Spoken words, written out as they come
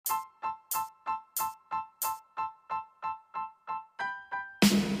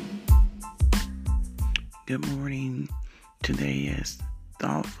Good morning. Today is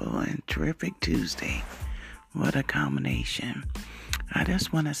Thoughtful and Terrific Tuesday. What a combination. I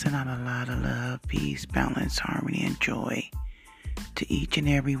just want to send out a lot of love, peace, balance, harmony, and joy to each and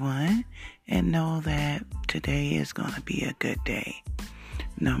every one, and know that today is going to be a good day.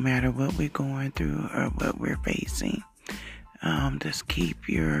 No matter what we're going through or what we're facing, just keep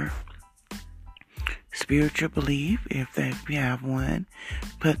your spiritual belief, if you have one,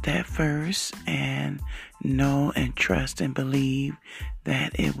 put that first, and know and trust and believe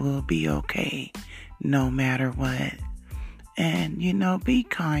that it will be okay no matter what. And be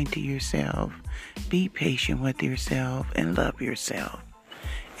kind to yourself, be patient with yourself, and love yourself,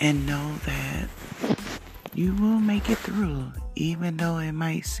 and know that you will make it through, even though it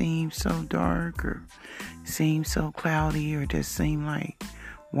might seem so dark or seem so cloudy or just seem like,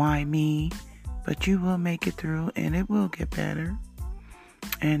 why me? But you will make it through, and it will get better.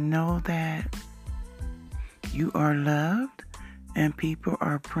 And know that you are loved, and people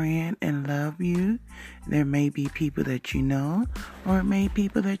are praying and love you. There may be people that you know, or it may be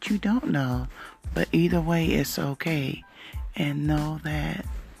people that you don't know. But either way, it's okay. And know that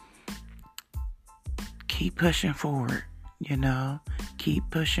keep pushing forward, keep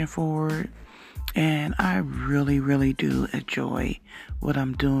pushing forward. And I really, really do enjoy what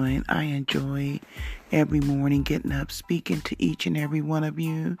I'm doing. I enjoy every morning getting up, speaking to each and every one of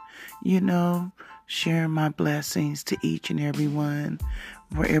you, sharing my blessings to each and every one,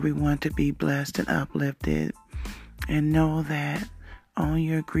 for everyone to be blessed and uplifted. And know that on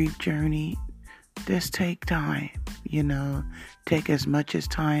your grief journey, just take time, take as much as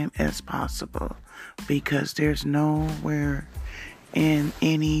time as possible, because there's nowhere in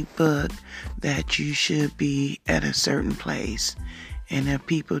any book that you should be at a certain place. And if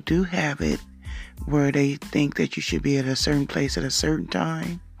people do have it where they think that you should be at a certain place at a certain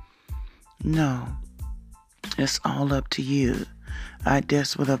time, no, it's all up to you. I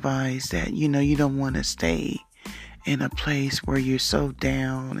just would advise that, you don't want to stay in a place where you're so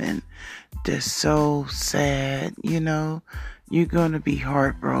down and just so sad, You're going to be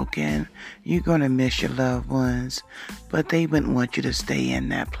heartbroken. You're going to miss your loved ones. But they wouldn't want you to stay in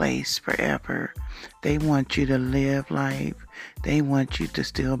that place forever. They want you to live life. They want you to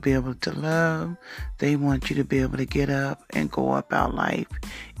still be able to love. They want you to be able to get up and go about life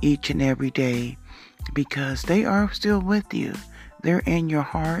each and every day, because they are still with you. They're in your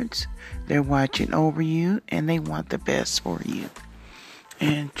hearts. They're watching over you, and they want the best for you.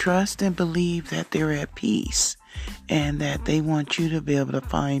 And trust and believe that they're at peace, and that they want you to be able to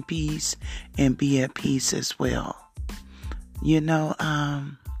find peace and be at peace as well.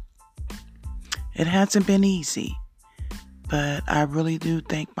 It hasn't been easy, but I really do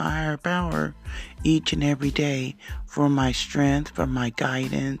thank my higher power each and every day for my strength, for my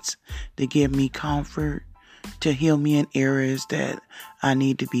guidance, to give me comfort, to heal me in areas that I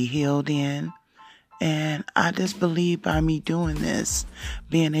need to be healed in. And I just believe by me doing this,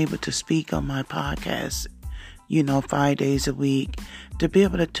 being able to speak on my podcast, 5 days a week, to be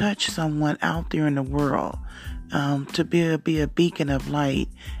able to touch someone out there in the world, to be a beacon of light,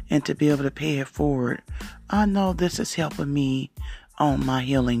 and to be able to pay it forward. I know this is helping me on my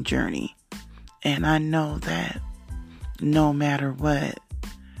healing journey. And I know that no matter what,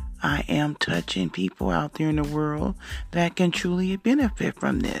 I am touching people out there in the world that can truly benefit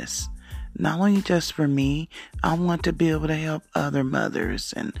from this. Not only just for me, I want to be able to help other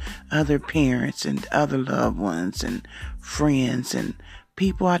mothers and other parents and other loved ones and friends and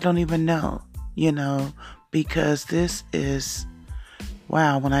people I don't even know, because this is,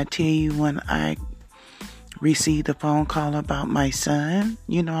 wow, when I tell you, when I received a phone call about my son,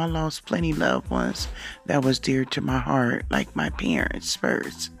 I lost plenty loved ones that was dear to my heart, like my parents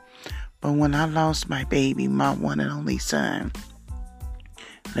first. But when I lost my baby, my one and only son,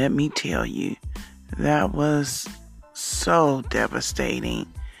 let me tell you, that was so devastating.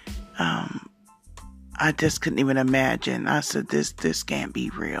 I just couldn't even imagine. I said, this can't be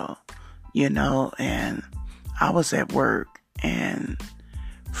real, and I was at work, and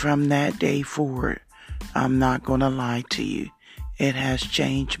from that day forward, I'm not going to lie to you, it has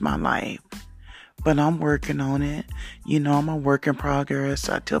changed my life. But I'm working on it. I'm a work in progress.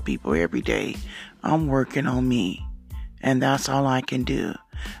 I tell people every day, I'm working on me. And that's all I can do.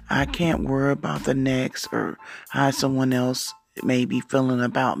 I can't worry about the next or how someone else may be feeling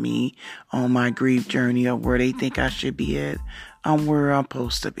about me on my grief journey or where they think I should be at. I'm where I'm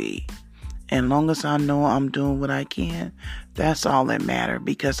supposed to be. And long as I know I'm doing what I can, that's all that matters,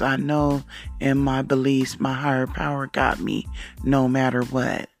 because I know in my beliefs, my higher power got me no matter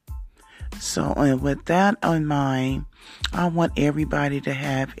what. So, and with that in mind, I want everybody to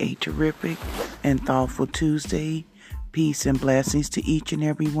have a terrific and Thoughtful Tuesday. Peace and blessings to each and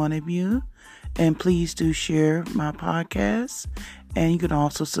every one of you. And please do share my podcast. And you can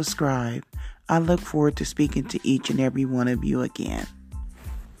also subscribe. I look forward to speaking to each and every one of you again.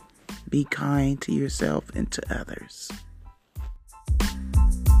 Be kind to yourself and to others.